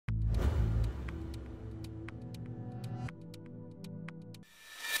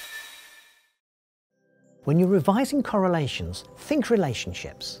When you're revising correlations, think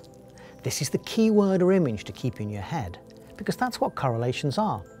relationships. This is the key word or image to keep in your head, because that's what correlations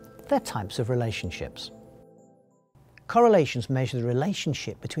are. They're types of relationships. Correlations measure the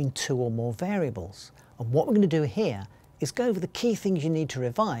relationship between two or more variables, and what we're going to do here is go over the key things you need to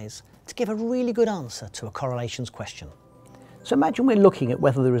revise to give a really good answer to a correlations question. So imagine we're looking at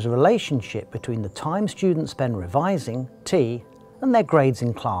whether there is a relationship between the time students spend revising, T, and their grades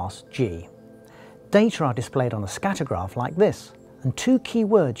in class, G. Data are displayed on a scatter graph like this, and two key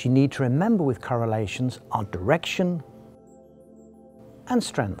words you need to remember with correlations are direction and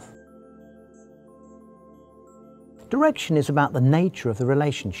strength. Direction is about the nature of the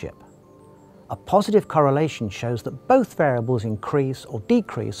relationship. A positive correlation shows that both variables increase or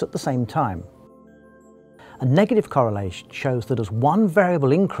decrease at the same time. A negative correlation shows that as one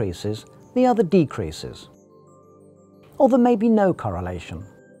variable increases, the other decreases. Or there may be no correlation.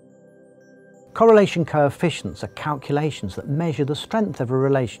 Correlation coefficients are calculations that measure the strength of a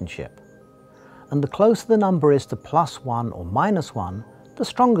relationship. And the closer the number is to +1 or -1, the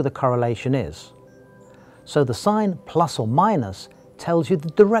stronger the correlation is. So the sign plus or minus tells you the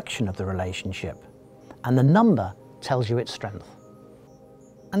direction of the relationship, and the number tells you its strength.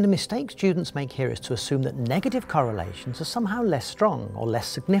 And the mistake students make here is to assume that negative correlations are somehow less strong or less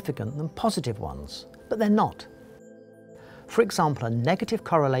significant than positive ones, but they're not. For example, a negative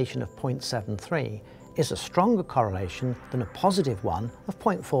correlation of 0.73 is a stronger correlation than a positive one of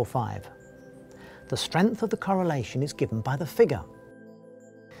 0.45. The strength of the correlation is given by the figure.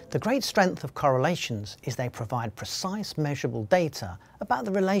 The great strength of correlations is they provide precise measurable data about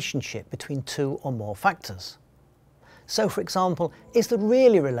the relationship between two or more factors. So, for example, is there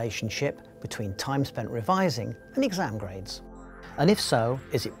really a relationship between time spent revising and exam grades? And if so,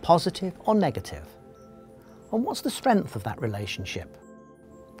 is it positive or negative? And what's the strength of that relationship?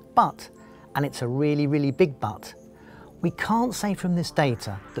 But, and it's a really big but, we can't say from this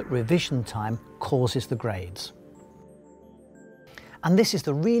data that revision time causes the grades. And this is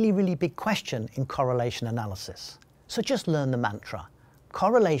the really big question in correlation analysis. So just learn the mantra.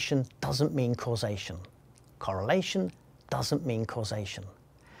 Correlation doesn't mean causation. Correlation doesn't mean causation.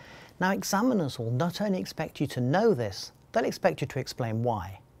 Now, examiners will not only expect you to know this, they'll expect you to explain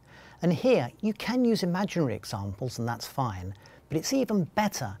why. And here you can use imaginary examples, and that's fine, but it's even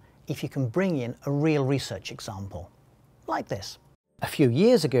better if you can bring in a real research example, like this. A few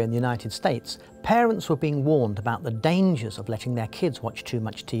years ago in the United States, parents were being warned about the dangers of letting their kids watch too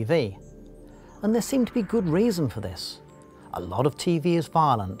much TV. And there seemed to be good reason for this. A lot of TV is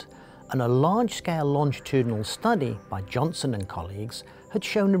violent, and a large-scale longitudinal study by Johnson and colleagues had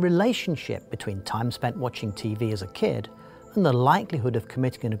shown a relationship between time spent watching TV as a kid and the likelihood of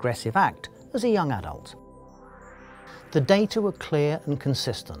committing an aggressive act as a young adult. The data were clear and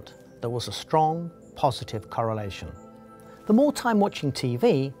consistent. There was a strong, positive correlation. The more time watching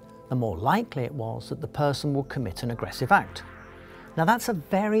TV, the more likely it was that the person would commit an aggressive act. Now that's a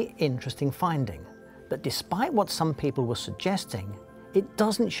very interesting finding, but despite what some people were suggesting, it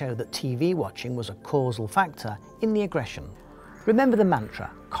doesn't show that TV watching was a causal factor in the aggression. Remember the mantra,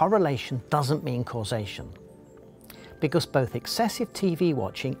 correlation doesn't mean causation, because both excessive TV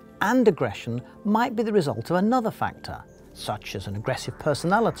watching and aggression might be the result of another factor, such as an aggressive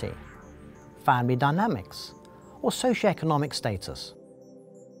personality, family dynamics, or socioeconomic status.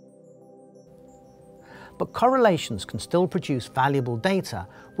 But correlations can still produce valuable data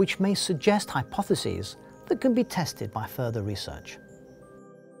which may suggest hypotheses that can be tested by further research.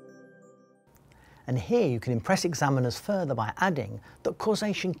 And here you can impress examiners further by adding that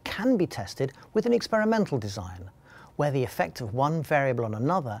causation can be tested with an experimental design, where the effect of one variable on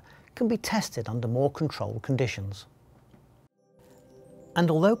another can be tested under more controlled conditions. And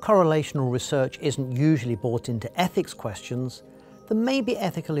although correlational research isn't usually brought into ethics questions, there may be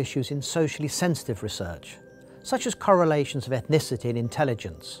ethical issues in socially sensitive research, such as correlations of ethnicity and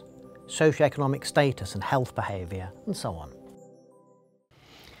intelligence, socioeconomic status and health behaviour, and so on.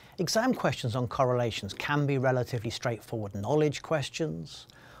 Exam questions on correlations can be relatively straightforward knowledge questions,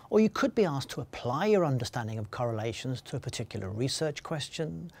 or you could be asked to apply your understanding of correlations to a particular research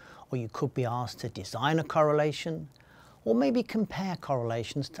question, or you could be asked to design a correlation, or maybe compare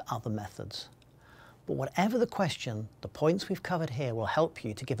correlations to other methods. But whatever the question, the points we've covered here will help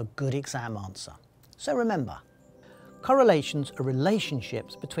you to give a good exam answer. So remember, correlations are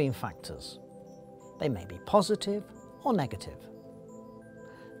relationships between factors. They may be positive or negative.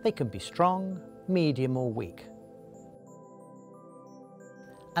 They can be strong, medium or weak.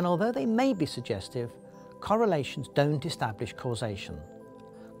 And although they may be suggestive, correlations don't establish causation.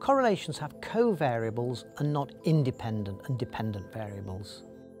 Correlations have covariables and not independent and dependent variables.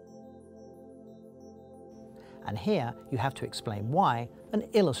 and here you have to explain why and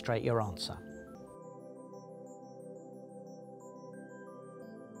illustrate your answer.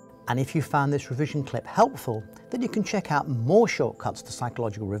 And if you found this revision clip helpful, then you can check out more shortcuts to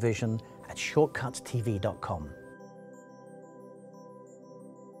psychological revision at ShortCutsTv.com.